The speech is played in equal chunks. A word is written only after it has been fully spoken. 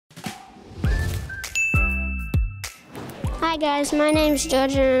Hi guys, my name's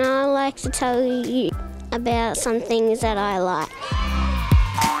Georgia and I'd like to tell you about some things that I like.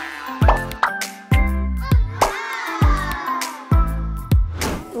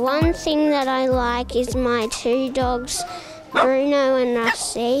 One thing that I like is my two dogs, Bruno and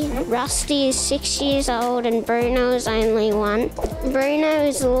Rusty. Rusty is 6 years old and Bruno is only 1. Bruno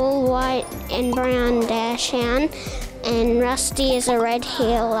is a little white and brown dachshund and Rusty is a red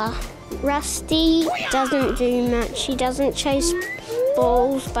heeler. Rusty doesn't do much. He doesn't chase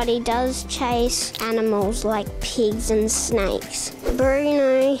balls, but he does chase animals like pigs and snakes.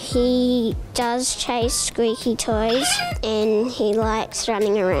 Bruno, he does chase squeaky toys and he likes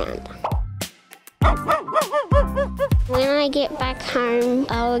running around. When I get back home,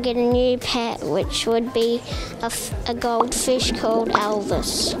 I will get a new pet, which would be a goldfish called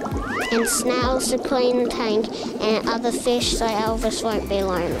Elvis, and snails to clean the tank and other fish so Elvis won't be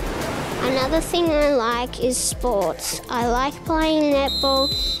lonely. Another thing I like is sports. I like playing netball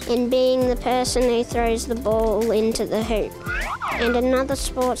and being the person who throws the ball into the hoop. And another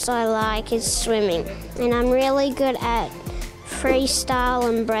sports I like is swimming. And I'm really good at freestyle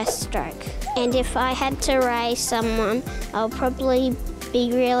and breaststroke. And if I had to race someone, I'll probably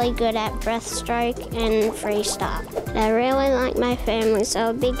be really good at breaststroke and freestyle. I really like my family, so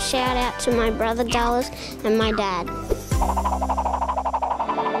a big shout out to my brother Dallas and my dad.